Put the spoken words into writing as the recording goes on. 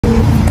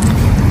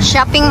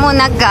Shopping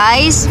muna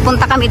guys.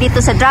 Punta kami dito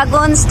sa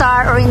Dragon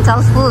Star Oriental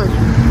Food.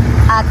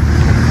 At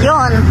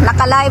yon,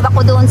 naka-live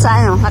ako doon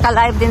sa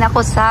naka-live din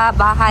ako sa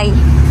bahay.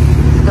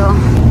 So,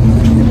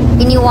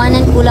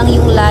 iniwanan ko lang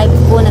yung live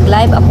ko.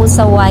 Nag-live ako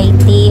sa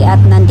YT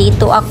at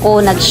nandito ako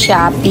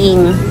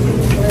nag-shopping.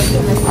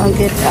 I'll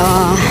get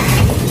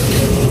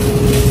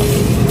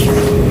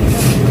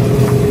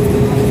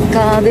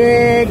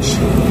cabbage.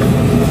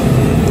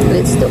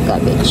 Let's do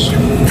cabbage.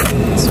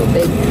 So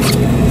big.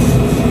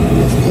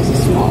 This is a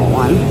small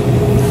one.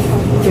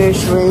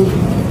 Here's really.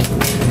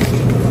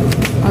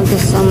 I'll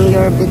get some of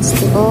your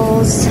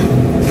vegetables.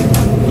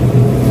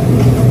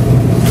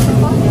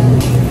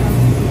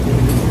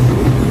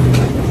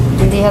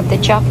 And they have the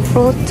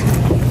jackfruit.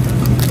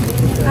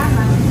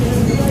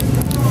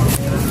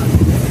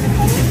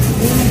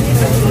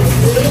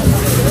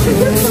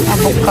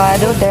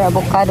 Avocado. Their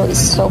avocado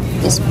is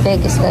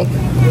big. It's like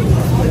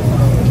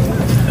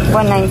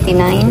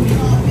 $1.99.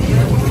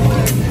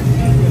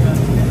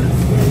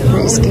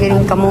 This is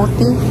getting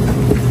kamote.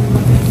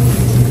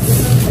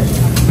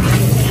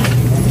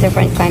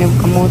 Different kind of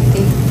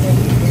kamote.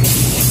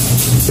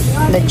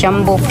 The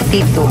jumbo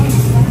potato.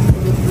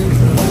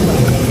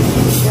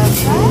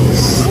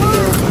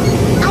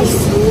 I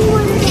see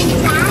one of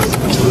that.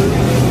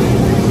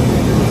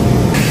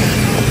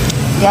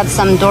 You have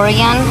some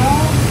durian.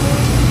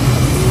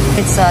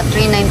 It's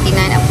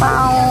 $3.99 a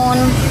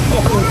pound.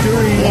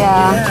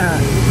 Yeah.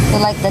 You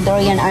like the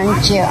durian,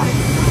 aren't you?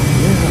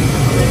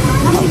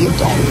 No, you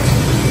don't.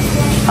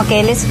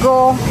 Okay, let's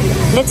go.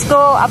 Let's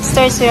go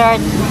upstairs here.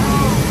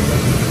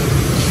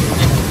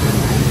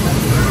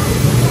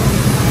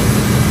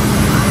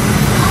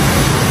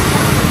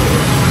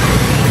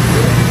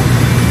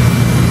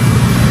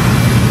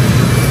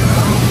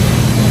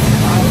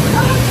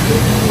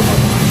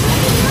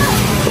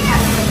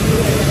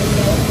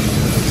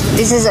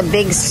 This is a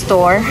big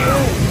store.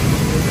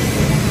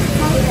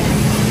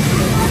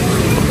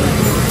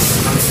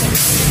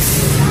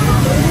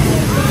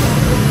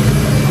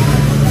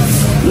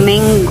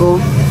 Mango.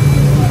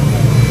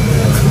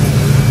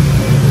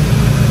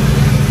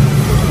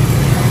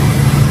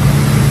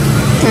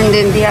 And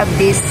then they have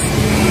this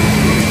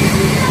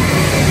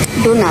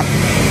donut.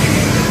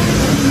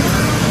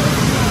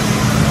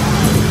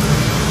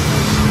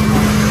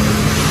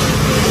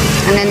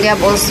 And then they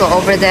have also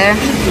over there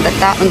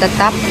on the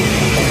top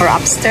or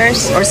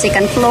upstairs or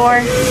second floor.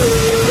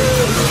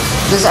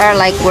 Those are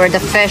like where the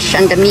fish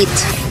and the meat.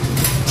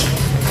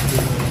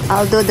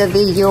 I'll do the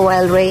video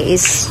while Ray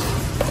is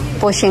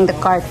pushing the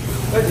cart.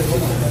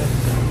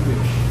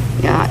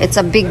 Yeah, it's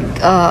a big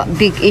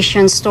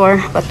Asian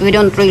store, but we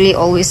don't really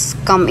always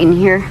come in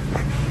here.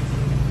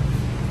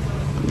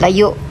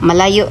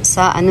 Malayo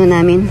sa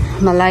namin.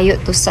 Malayo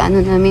to sa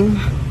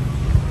namin.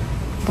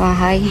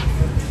 Bahay.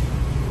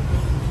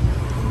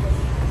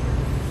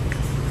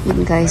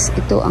 Yan guys,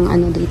 ito ang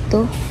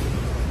dito.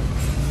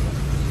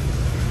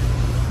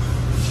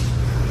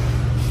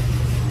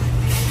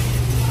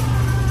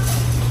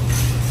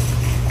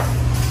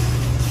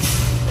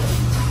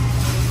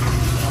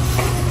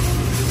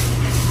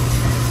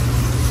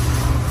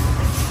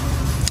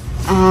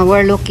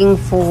 We're looking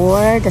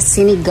for the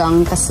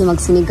sinigang kasi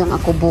magsinigang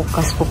ako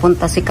bukas.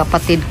 Pupunta si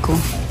kapatid ko.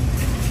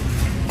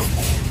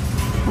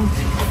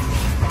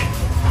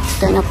 It's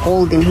kind of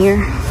cold in here.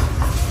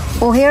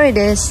 Oh, here it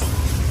is.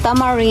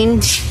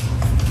 Tamarind.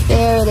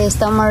 There it is.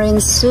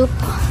 Tamarind soup.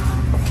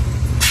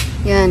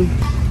 Yan.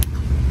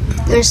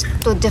 There's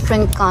two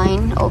different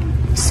kind of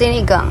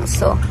sinigang.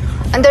 So,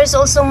 and there's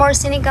also more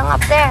sinigang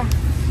up there.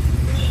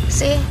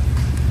 See?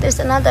 There's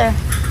another.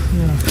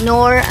 Yeah.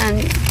 Nor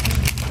and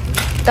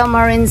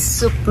tamarind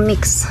soup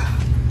mix.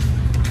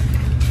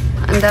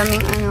 Ang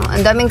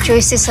daming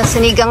choices sa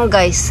sinigang,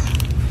 guys.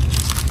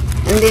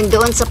 And then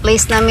doon sa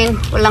place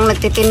namin, walang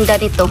nagtitinda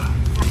nito.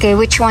 Okay,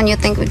 which one you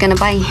think we're gonna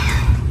buy?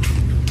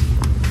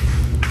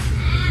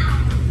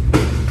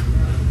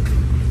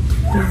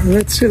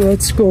 Let's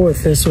go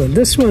with this one.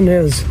 This one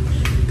has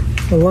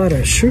a lot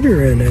of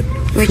sugar in it.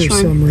 Which for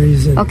one? Some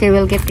reason. Okay,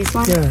 we'll get this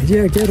one.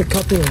 Yeah, get a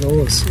couple of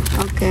those.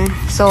 Okay,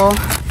 so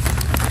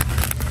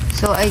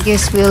I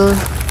guess we'll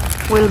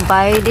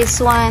buy this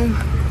one.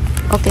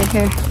 Okay,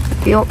 here.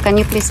 Can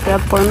you please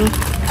grab for me?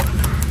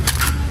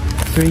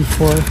 3,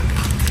 4.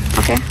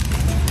 Okay.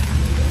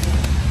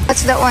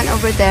 What's that one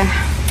over there?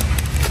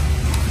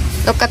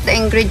 Look at the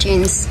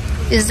ingredients.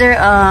 Is there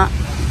a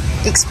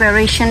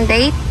expiration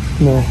date?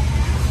 No.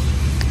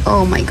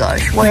 Oh my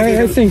gosh.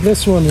 I think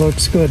this one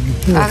looks good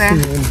with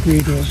okay. the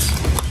ingredients.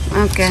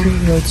 Okay.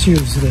 So let's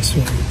use this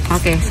one.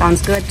 Okay,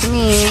 sounds good to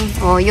me.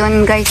 Oh,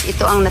 yun guys,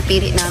 ito ang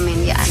napili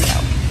namin. Yan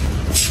daw.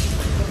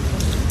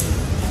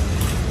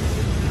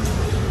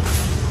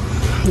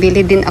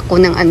 Bili din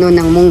ako ng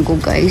ng munggo,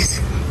 guys.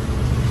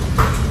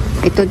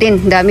 Ito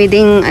din, dami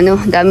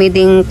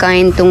ding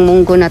kain tong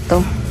munggo na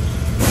to.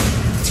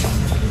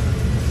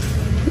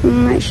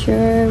 I'm not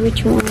sure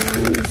which one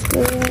is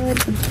good.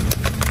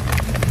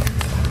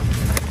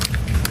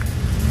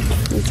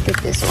 Let's get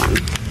this one.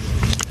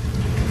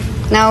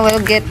 Now we'll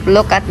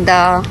look at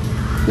the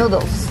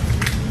noodles.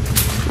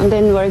 And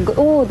then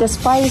oh, the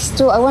spice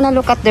too. I want to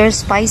look at their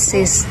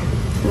spices.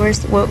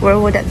 Where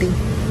would that be?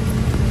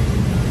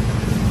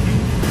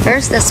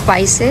 There's the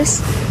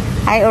spices.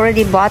 I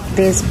already bought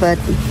this, but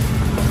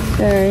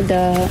there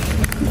the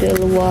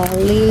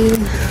Dilwali.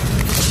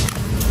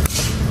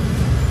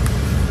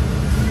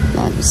 A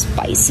lot of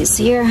spices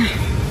here.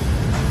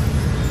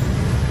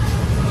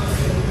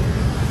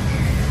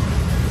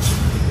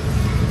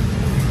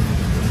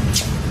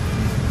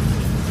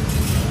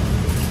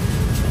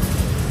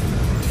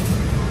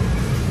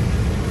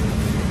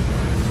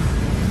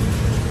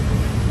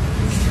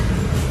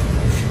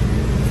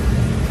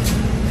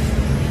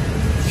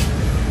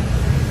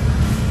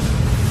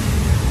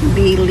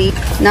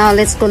 Now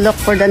let's go look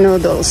for the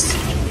noodles.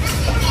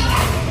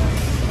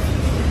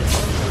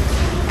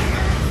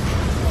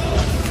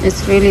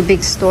 It's really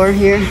big store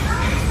here.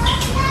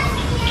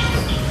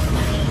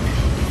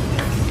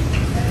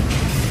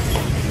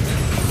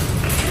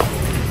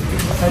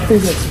 I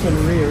think it's been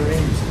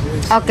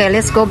rearranged. Okay,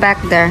 let's go back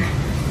there.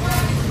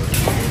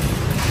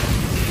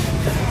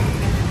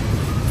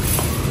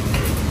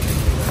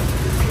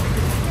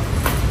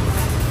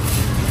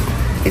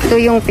 Ito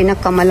yung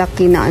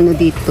pinakamalaki na ano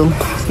dito,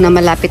 na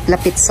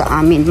malapit-lapit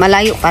sa amin.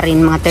 Malayo pa rin,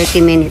 mga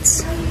 30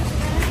 minutes.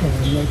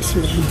 Next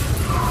one.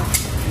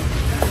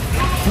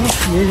 Oh,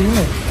 really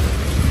nice.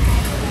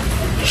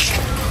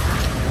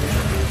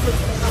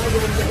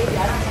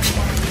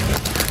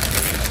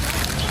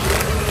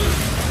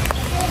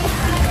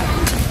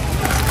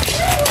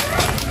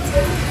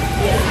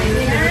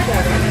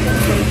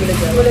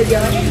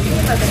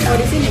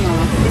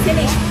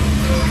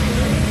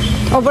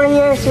 Over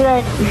here,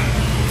 sweetheart.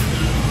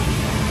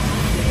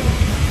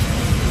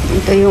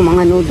 Ito yung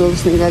mga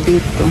noodles nila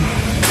dito.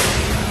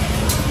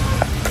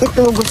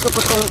 Ito, gusto ko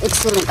itong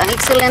excellent. Ang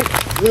excellent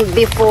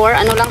before,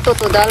 ano lang to,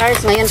 $2.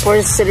 Ngayon,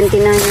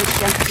 $4.79 na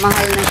siya.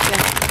 Mahal na siya.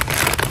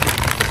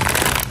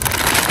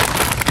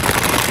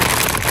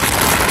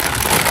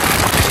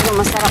 Ito,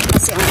 masarap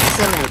kasi ang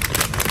excellent.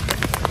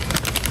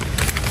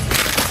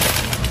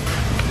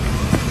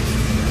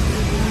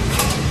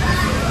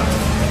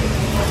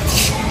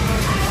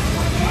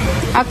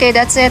 Okay,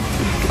 that's it.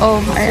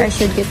 Oh, I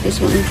should get this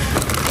one.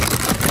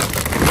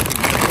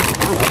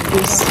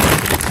 This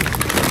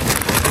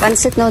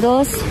pancit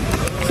noodles.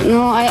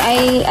 No,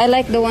 I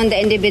like the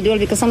individual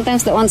because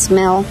sometimes the one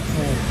smell.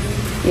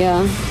 Yeah.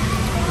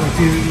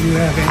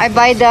 You have I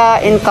buy the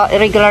in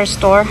regular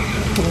store,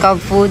 Cub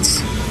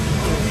Foods.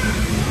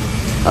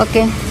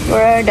 Okay,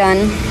 we're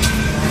done.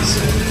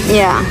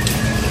 Yeah.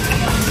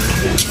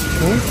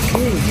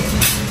 okay.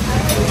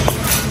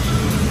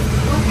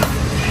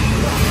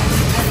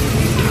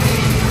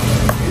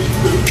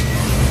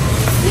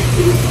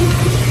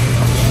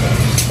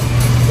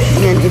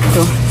 Yan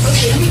ito.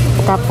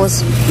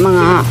 Tapos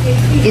mga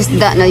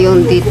isda na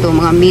yun dito,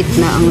 mga meat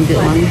na ang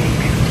doon.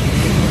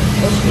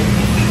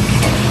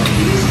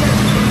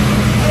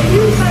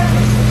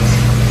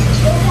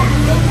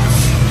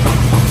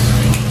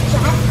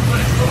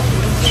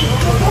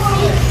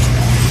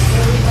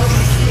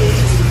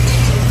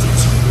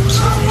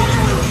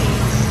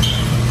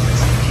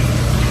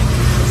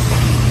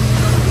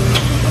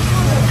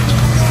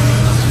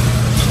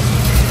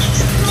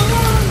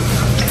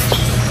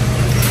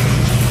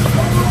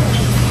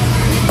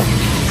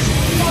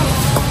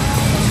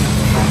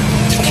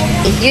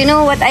 You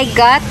know what I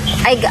got?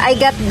 I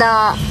got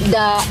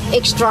the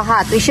extra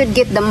hot. We should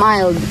get the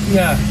mild.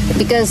 Yeah.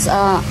 Because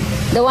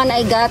the one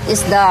I got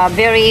is the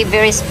very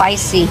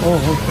spicy. Oh,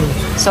 okay.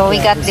 So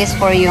we got this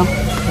for you.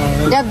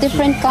 They have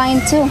different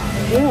kind too.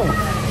 Yeah.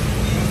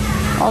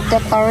 Of the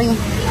curry.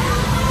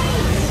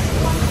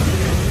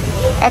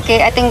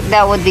 Okay, I think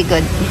that would be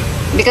good.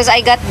 Because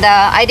I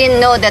didn't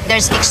know that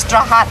there's extra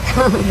hot.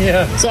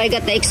 Yeah. So I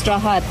got the extra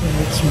hot.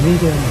 It's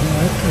medium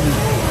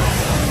hot.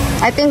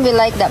 I think we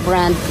like that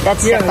brand.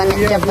 That's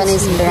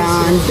Japanese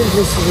brand.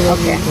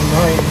 Okay.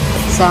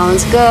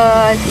 Sounds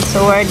good.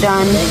 So we're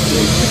done.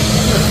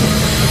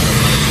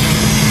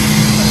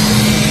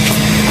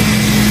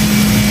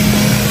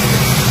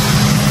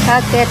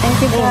 Okay, thank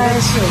you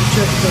guys. You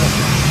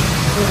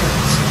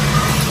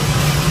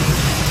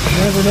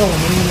never know.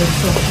 Maybe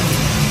there's something.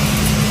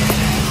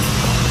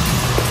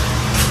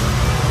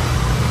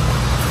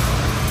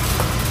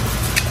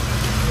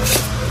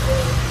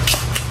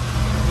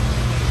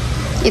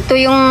 Ito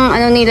yung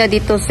ano nila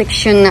dito,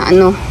 section na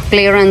ano,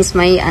 clearance,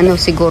 may ano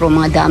siguro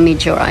mga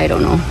damage or I don't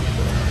know.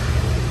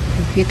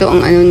 Ito ang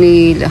ano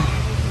nila.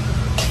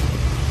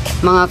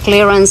 Mga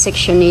clearance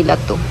section nila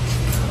to.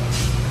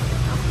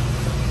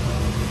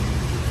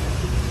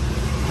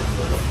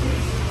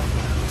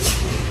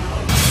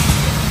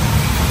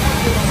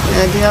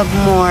 They have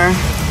more.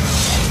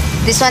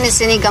 This one is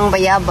sinigang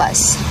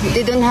bayabas.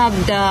 They don't have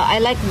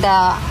I like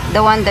the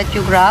one that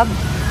you grab.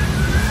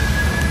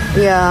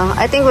 Yeah,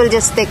 I think we'll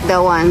just take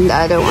the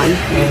other one.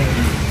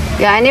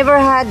 Yeah, I never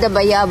had the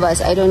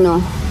bayabas. I don't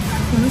know.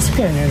 Well, that's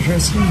kind of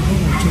interesting.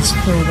 Just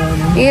put it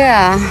on.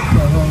 Yeah.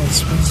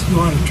 You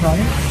want to try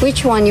it?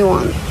 Which one you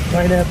want?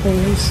 Pineapple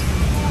is?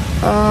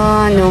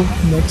 No.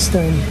 Next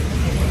time.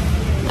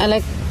 I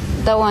like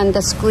The one,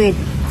 the squid.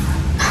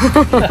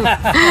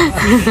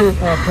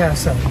 I'll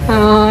pass on that.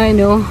 Oh, I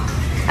know.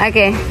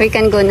 Okay, we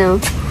can go now.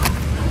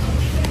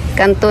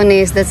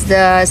 Cantonese, that's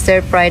the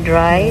stir-fried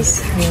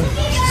rice.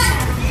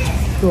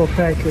 Little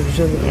package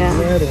in Yeah.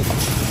 there.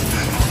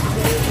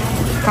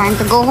 Time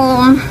to go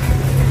home.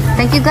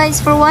 Thank you guys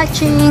for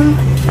watching.